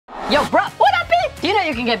Yo, bro, what up, B? Do you know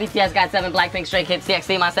you can get BTS, GOT7, Blackpink, Stray Kids,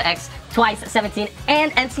 TXT, Monster X, Twice, 17,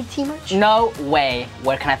 and NCT merch? No way.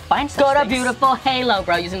 Where can I find such things? Go to Beautiful Halo,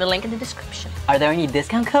 bro, using the link in the description. Are there any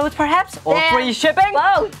discount codes, perhaps? Or free shipping?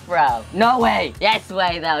 Both, bro. No way. Yes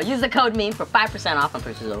way, though. Use the code MEME for 5% off on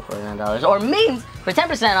purchases over $49, or MEMES for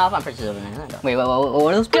 10% off on purchases over $99. Wait, what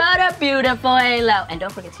are those? Go to Beautiful Halo, and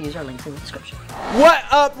don't forget to use our links in the description. What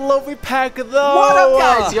up, Lofi Pack though? What up,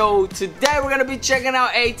 guys? Yo, today we're gonna be checking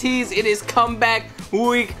out ATEEZ. It is comeback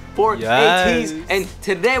week for ATEEZ, and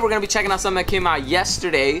today we're gonna be checking out something that came out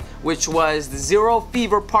yesterday, which was the Zero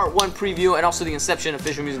Fever Part 1 preview and also the Inception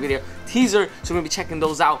official music video teaser. So we're gonna be checking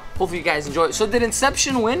those out. Hopefully you guys enjoy it. So did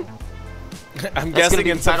Inception win? I'm guessing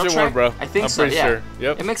Inception won, bro. I think I'm so. pretty sure.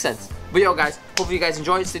 Yep. It makes sense. But yo, guys, hopefully you guys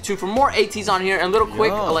enjoy it. Stay tuned for more ATEEZ on here. And a little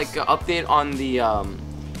quick update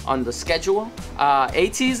on the schedule.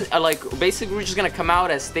 ATEEZ, basically we're just gonna come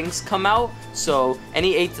out as things come out. So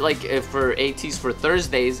any for ATEEZ for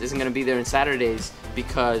Thursdays isn't gonna be there on Saturdays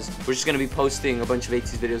because we're just gonna be posting a bunch of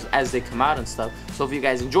ATEEZ videos as they come out and stuff. So if you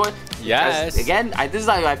guys enjoy, yes. Again, this is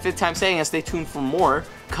like my 5th time saying it. Stay tuned for more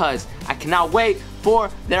because I cannot wait for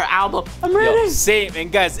their album. I'm ready. Yo, same. And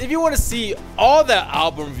guys, if you want to see all the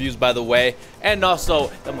album reviews, by the way, and also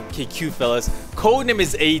them KQ fellas, codename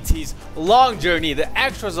is ATEEZ, Long Journey, the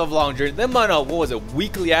extras of Long Journey, them on what was it,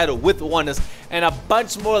 Weekly Idol with Oneness, and a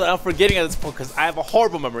bunch more that I'm forgetting at this point because I have a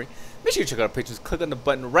horrible memory. Make sure you check out our pictures. Click on the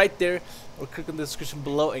button right there or click on the description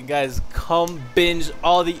below. And guys, come binge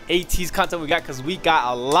all the ATEEZ content we got because we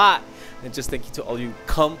got a lot. And just thank you to all you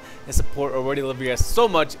come and support. Already love you guys so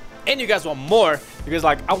much. And you guys want more because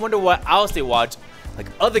like I wonder what else they watch, like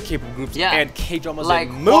other K-pop groups and K-dramas like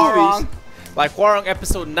and movies. Like Hwarang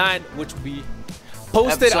episode 9, which we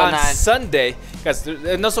posted on Sunday. Guys,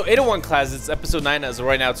 and also 801 class, it's episode 9 as of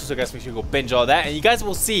right now too, so guys make sure you go binge all that. And you guys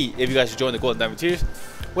will see if you guys should join the Golden Diamond Tiers.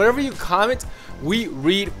 Whatever you comment, we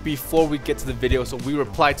read before we get to the video, so we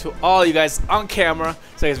reply to all you guys on camera.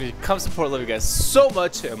 So guys, we come support, love you guys so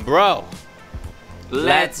much, and bro,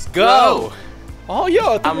 let's go. Oh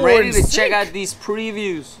yo, I'm ready to check out these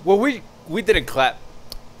previews. Well, we didn't clap.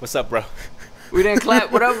 What's up, bro? We didn't clap.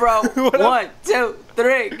 What up, bro? What up? 1, 2,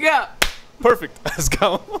 3, go. Perfect. Let's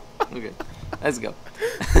go. Okay, let's go.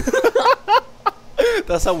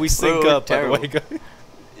 That's how we sync up, by the way, guys.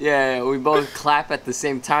 Yeah, we both clap at the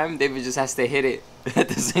same time. David just has to hit it at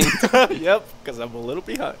the same time. Yep, because I'm a little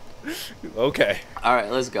behind. Okay. All right,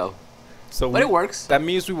 let's go. So but it works. That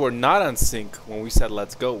means we were not on sync when we said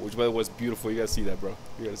let's go, which by the way was beautiful. You guys see that, bro?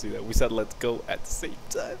 You guys see that? We said let's go at the same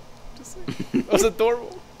time. Just saying. That was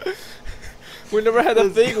adorable. We never had a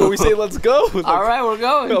thing where we say let's go. Like, all right, we're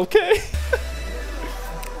going. Okay.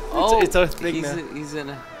 Oh, it's a big he's in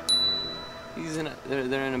a.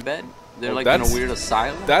 They're in a bed. They're like in a weird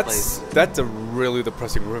asylum. That's a really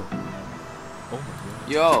depressing room. Oh my god.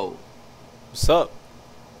 Yo. What's up?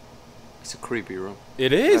 It's a creepy room.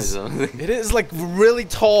 It is. It is like really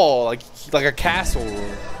tall, like a castle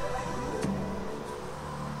room.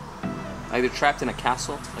 Like they're trapped in a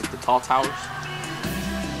castle, like the tall towers.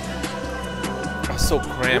 Oh, so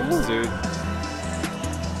cramped, dude.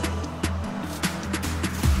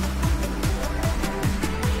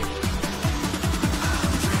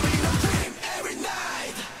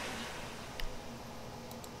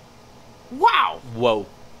 Wow. Whoa.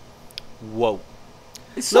 Whoa.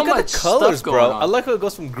 It's Look at the colors, bro. I like how it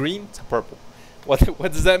goes from green to purple. What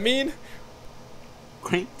does that mean?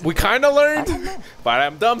 Green? We kind of learned, but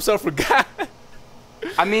I'm dumb, so I forgot.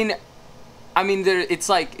 I mean, it's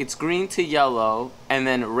like it's green to yellow and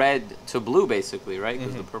then red to blue, basically, right?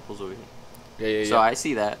 Because the purple's over here. Yeah. So I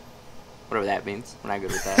see that. Whatever that means. We're not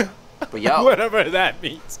good with that. But yo. Whatever that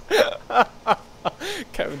means.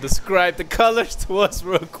 Kevin, describe the colors to us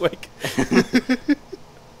real quick.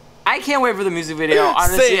 I can't wait for the music video.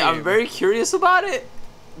 Honestly, Same. I'm very curious about it.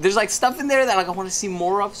 There's like stuff in there that like I want to see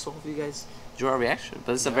more of. So hopefully you guys enjoy our reaction.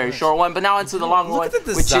 But it's a very short one. But now into the long one,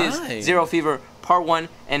 which is Zero Fever Part 1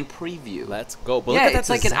 and preview. Let's go. But yeah, look at it's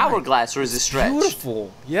that like design. an hourglass, or is it stretched?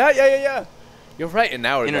 Beautiful. Yeah. You're right, an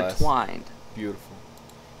hourglass. Intertwined. Beautiful.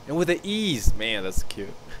 And with the ease, man, that's cute.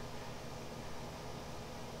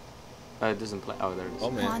 It doesn't play. Oh, there it is.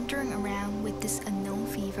 Oh, man. Wandering around with this unknown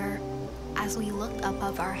fever, as we looked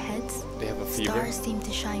above our heads, They have a fever. stars seem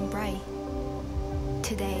to shine bright.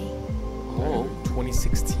 Today, Oh.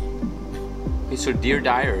 2016. Okay, so Dear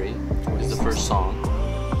Diary is the first song.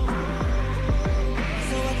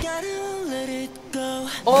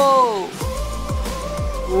 Oh!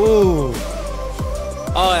 Ooh.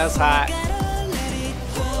 Oh, that's hot.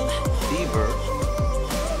 Fever.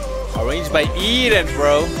 Arranged by Eden,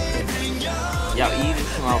 bro. Y'all eating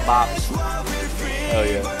some bops. Oh,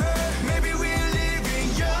 yeah.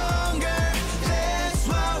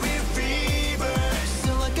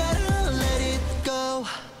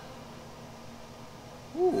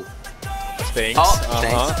 Thanks. Oh,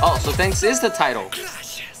 thanks. Oh, so thanks is the title.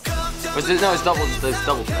 Or is it, no, it's double. It's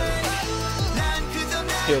double title.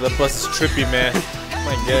 Yo, the bus is trippy, man.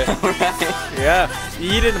 My God. Right. Yeah,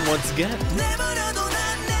 eating once again.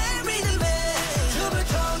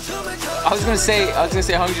 I was gonna say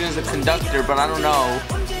Hungjin is the conductor, but I don't know.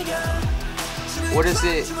 What is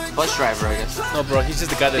it? Bus driver, I guess. No, bro, he's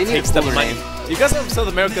just the guy that They need a takes the cooler money. name. You guys in South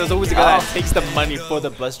America, there's always the guy that takes the money for the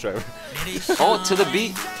bus driver. Oh, to the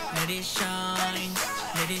beat.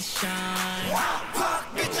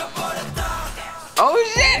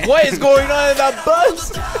 Oh shit! What is going on in that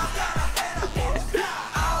bus?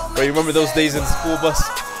 Bro, you remember those days in the school bus?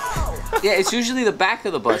 Yeah, it's usually the back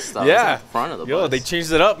of the bus stuff. Yeah. It's not the front of the bus. Yo, they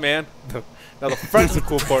changed it up, man. Now the front's the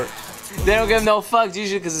cool part. They don't give no fucks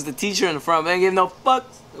usually because it's the teacher in the front. They don't give no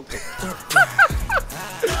fucks.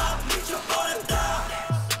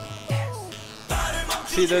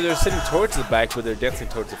 See, they're sitting towards the back, but they're dancing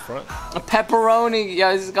towards the front. A pepperoni.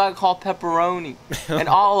 Yeah, this guy called pepperoni. And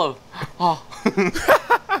olive. Oh.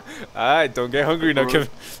 Alright, don't get hungry now, Kevin.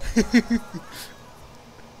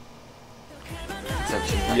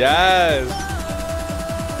 Yes.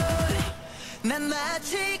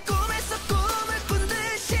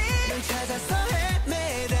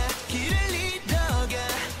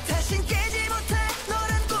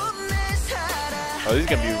 Oh, this is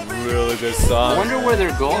gonna be a really good song. I wonder where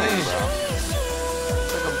they're going, bro.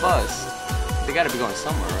 It's like a bus. They gotta be going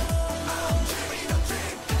somewhere, right?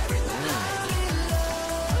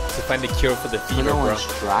 To find the cure for the fever, No bro. one's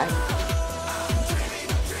driving.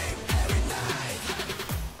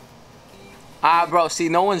 Ah, bro, see,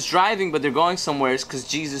 no one's driving, but they're going somewhere. It's because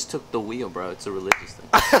Jesus took the wheel, bro. It's a religious thing.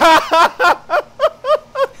 I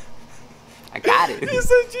got it. You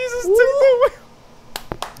said Jesus took the wheel.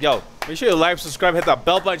 Yo, make sure you like, subscribe, hit that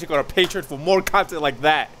bell button, check out our Patreon for more content like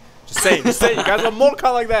that. Just saying, you guys want more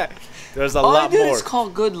content like that. There's a lot more. It's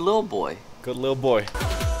called Good Lil Boy. Good little boy.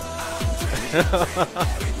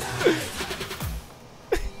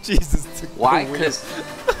 Jesus took Why? the wheel.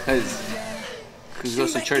 Because he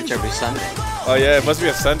goes to church every Sunday. Oh yeah, it must be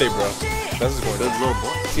a Sunday, bro. That's what's going Good on. Lil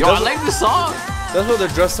Boy. Yo, I like the song. That's why they're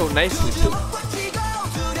dressed so nicely too.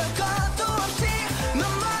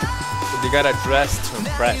 They gotta dress to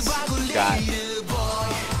impress. God.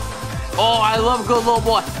 Oh, I love Good Lil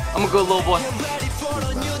Boy. I'm a good little boy.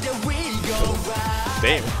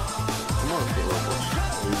 Damn. I'm a good little boy.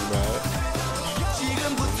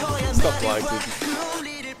 Stop lying, dude.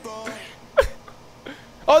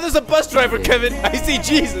 Oh, there's a bus driver, Kevin. I see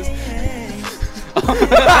Jesus.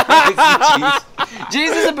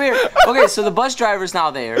 Jesus appeared. Okay, so the bus driver's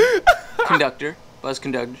now there. Conductor. Bus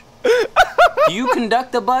conductor. Do you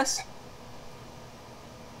conduct the bus?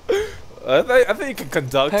 I think you can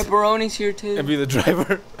conduct Pepperoni's here too. and be the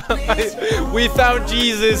driver. We found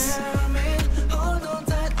Jesus.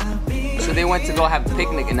 So they went to go have a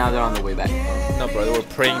picnic and now they're on their way back. No, bro, they were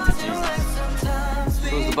praying to Jesus.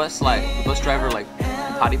 So was the bus driver like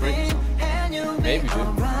potty break or something? Maybe, dude.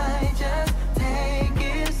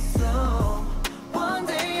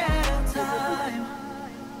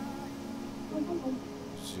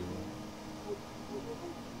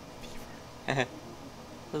 I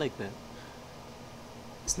like that.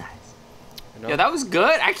 It's nice. You know? Yo, that was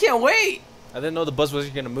good. I can't wait. I didn't know the bus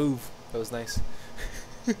wasn't gonna move. That was nice.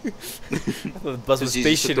 I thought the bus was Jesus took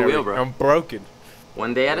the stationary. wheel, bro. I'm broken.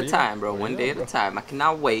 One day at a Yeah, time, bro. yeah, One day at bro. a time. I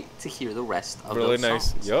cannot wait to hear the rest of Really those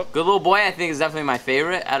nice. songs. Yup. Good Little Boy, I think, is definitely my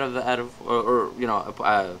favorite or you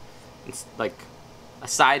know, it's like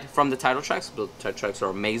aside from the title tracks. The title tracks are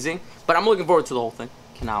amazing, but I'm looking forward to the whole thing.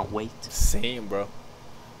 Cannot wait. Same, bro.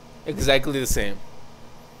 Exactly the same.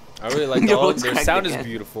 I really like Your all. vote's Their cracked sound again. is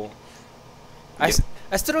beautiful. I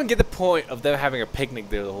still don't get the point of them having a picnic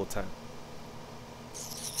there the whole time.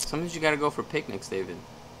 Sometimes you gotta go for picnics, David.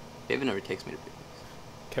 David never takes me to picnics.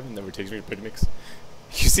 Kevin never takes me to picnics.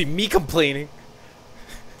 You see me complaining.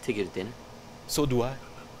 Take you to dinner. So do I.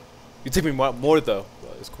 You take me more though.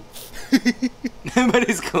 Well, it's cool. But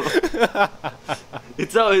it's cool.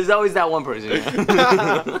 It's always that one person.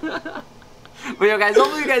 Yeah? But yo, guys,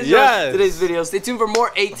 hopefully you guys enjoyed today's video. Stay tuned for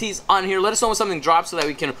more ATEEZ on here. Let us know when something drops so that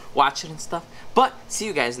we can watch it and stuff. But see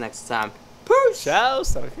you guys next time. Peace. Ciao.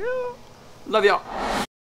 Love y'all.